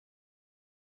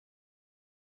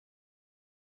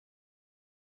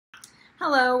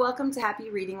Hello, welcome to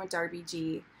Happy Reading with Darby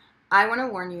G. I want to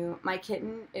warn you, my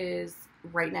kitten is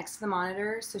right next to the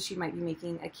monitor, so she might be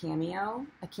making a cameo,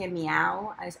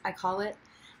 as I call it.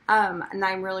 And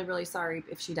I'm really, really sorry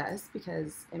if she does,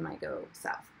 because it might go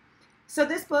south. So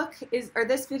this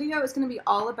video is going to be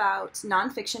all about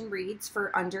nonfiction reads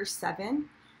for under 7.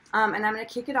 And I'm going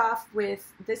to kick it off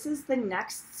with, this is the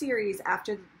next series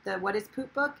after the What is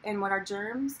Poop book and What are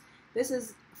Germs. This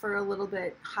is for a little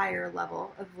bit higher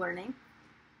level of learning.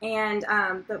 And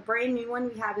the brand new one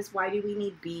we have is Why Do We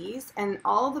Need Bees? And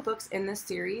all the books in this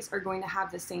series are going to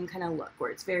have the same kind of look,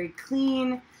 where it's very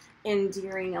clean,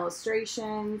 endearing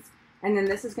illustrations. And then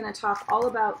this is going to talk all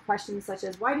about questions such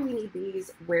as, why do we need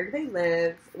bees? Where do they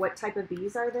live? What type of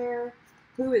bees are there?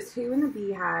 Who is who in the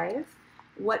beehive?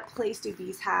 What place do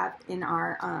bees have in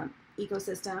our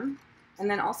ecosystem? And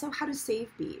then also how to save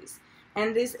bees.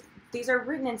 And these are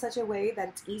written in such a way that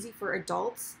it's easy for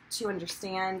adults to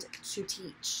understand, to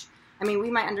teach. I mean, we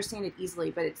might understand it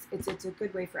easily, but it's a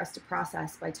good way for us to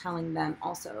process by telling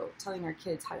our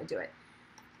kids how to do it,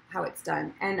 how it's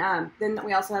done. And then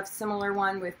we also have a similar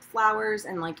one with flowers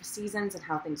and like seasons and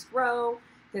how things grow.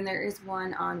 Then there is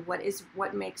one on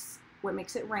what makes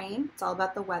it rain. It's all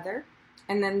about the weather.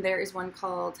 And then there is one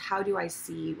called How Do I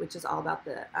See, which is all about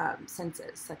the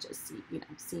senses, such as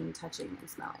seeing, touching, and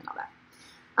smelling, and all that.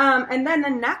 And then the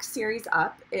next series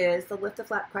up is the Lift the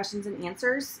Flap Questions and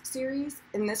Answers series.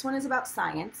 And this one is about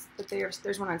science, but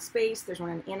there's one on space, there's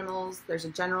one on animals, there's a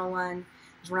general one,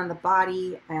 there's one on the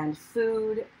body and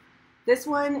food. This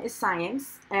one is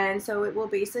science, and so it will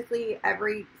basically,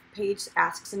 every page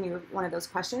asks a new one of those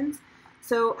questions.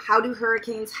 So how do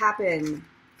hurricanes happen?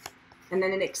 And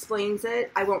then it explains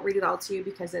it. I won't read it all to you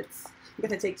because it's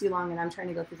going to take too long, and I'm trying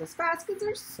to go through this fast because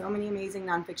there's so many amazing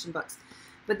nonfiction books.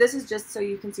 But this is just so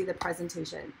you can see the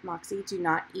presentation. Moxie, do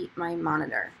not eat my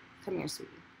monitor. Come here,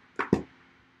 sweetie.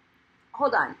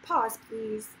 Hold on. Pause,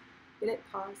 please. Get it?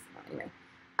 Pause. Oh,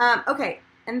 anyway. Okay.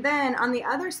 And then on the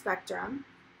other spectrum,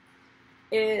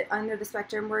 under the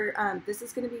spectrum, where this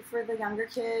is going to be for the younger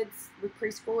kids with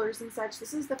preschoolers and such.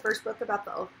 This is the first book about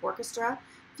the orchestra.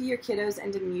 For your kiddos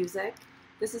into music.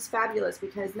 This is fabulous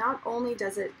because not only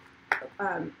does it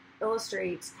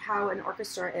illustrate how an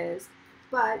orchestra is,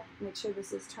 but make sure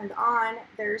this is turned on.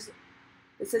 It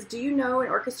says, do you know an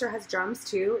orchestra has drums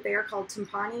too? They are called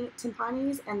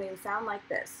timpanis, and they sound like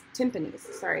this. Timpanis,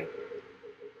 sorry.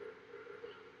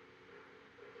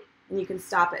 And you can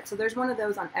stop it. So there's one of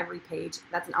those on every page.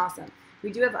 That's an awesome.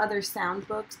 We do have other sound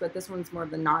books, but this one's more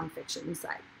of the nonfiction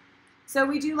side. So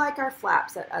we do like our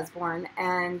flaps at Usborne,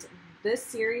 and this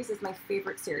series is my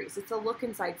favorite series. It's a look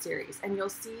inside series, and you'll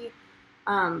see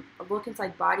a look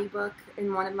inside body book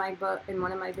in one of my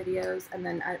videos, and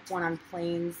then one on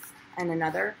planes and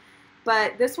another.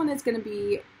 But this one is going to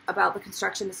be about the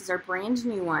construction. This is our brand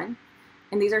new one,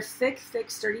 and these are thick,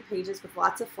 sturdy pages with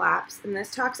lots of flaps. And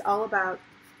this talks all about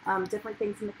different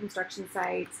things in the construction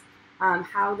sites.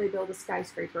 How they build a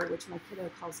skyscraper, which my kiddo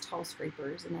calls tall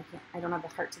scrapers, and I don't have the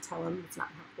heart to tell him it's not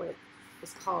what it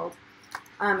is called.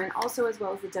 And also as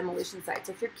well as the demolition site.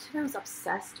 So if your kiddo's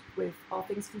obsessed with all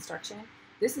things construction,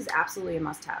 this is absolutely a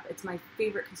must-have. It's my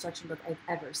favorite construction book I've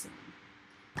ever seen.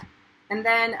 And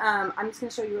then I'm just going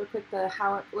to show you real quick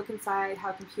look inside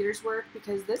how computers work,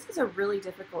 because this is a really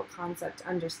difficult concept to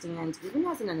understand, even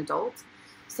as an adult.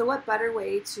 So what better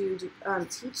way to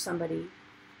teach somebody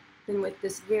than with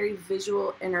this very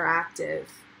visual, interactive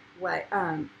way.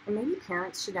 And maybe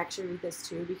parents should actually read this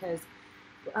too, because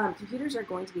computers are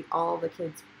going to be all the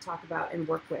kids talk about and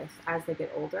work with as they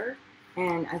get older.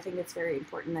 And I think it's very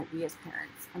important that we as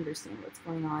parents understand what's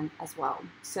going on as well.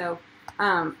 So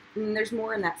and there's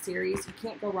more in that series. You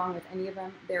can't go wrong with any of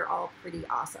them. They're all pretty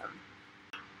awesome.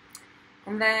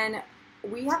 And then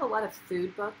we have a lot of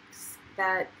food books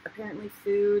that apparently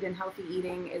food and healthy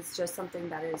eating is just something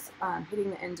that is hitting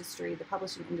the industry, the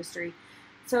publishing industry.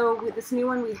 So with this new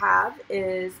one we have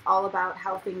is all about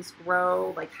how things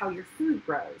grow, like how your food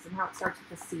grows and how it starts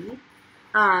with a seed.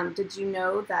 Did you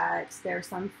know that there's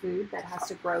some food that has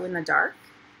to grow in the dark?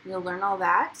 You'll learn all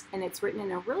that, and it's written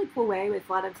in a really cool way with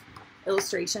a lot of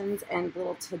illustrations and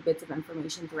little tidbits of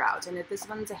information throughout. And if this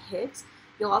one's a hit,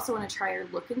 you'll also want to try our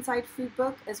Look Inside food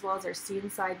book, as well as our See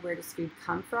Inside Where Does Food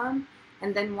Come From,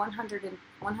 and then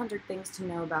 100 Things to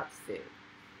Know About Food.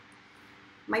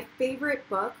 My favorite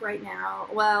book right now,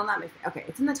 well, not my favorite, okay,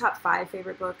 it's in the top 5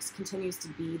 favorite books, continues to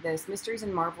be this Mysteries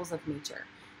and Marvels of Nature.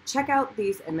 Check out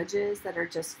these images that are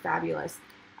just fabulous.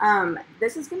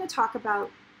 This is going to talk about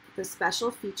the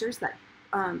special features that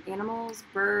animals,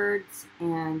 birds,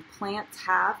 and plants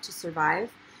have to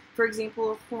survive. For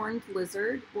example, a horned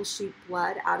lizard will shoot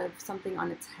blood out of something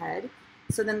on its head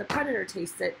So then the predator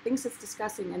tastes it, thinks it's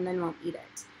disgusting, and then won't eat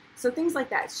it. So things like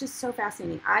that. It's just so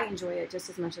fascinating. I enjoy it just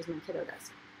as much as my kiddo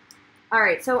does. All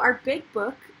right, so our big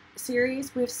book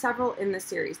series, we have several in this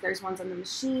series. There's ones on the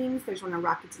machines, there's one on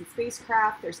rockets and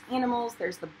spacecraft, there's animals,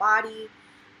 there's the body.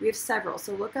 We have several.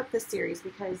 So look up this series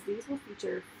because these will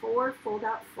feature 4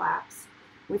 fold-out flaps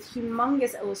with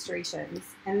humongous illustrations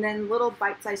and then little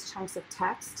bite-sized chunks of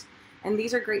text. And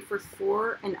these are great for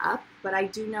 4 and up, but I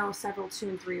do know several 2-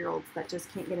 and 3-year-olds that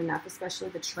just can't get enough, especially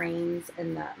the trains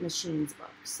and the machines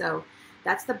book. So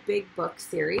that's the big book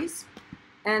series.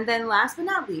 And then last but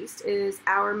not least is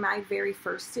our My Very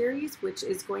First series, which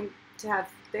is going to have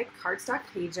thick cardstock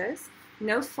pages,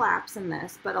 no flaps in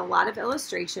this, but a lot of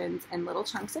illustrations and little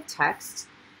chunks of text.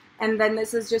 And then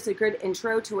this is just a good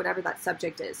intro to whatever that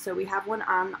subject is. So we have one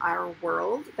on our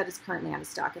world that is currently out of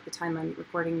stock at the time I'm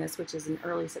recording this, which is in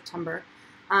early September.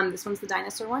 This one's the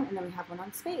dinosaur one, and then we have one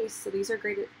on space. So these are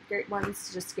great ones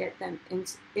to just get them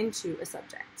into a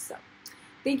subject. So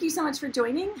thank you so much for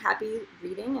joining. Happy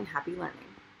reading and happy learning.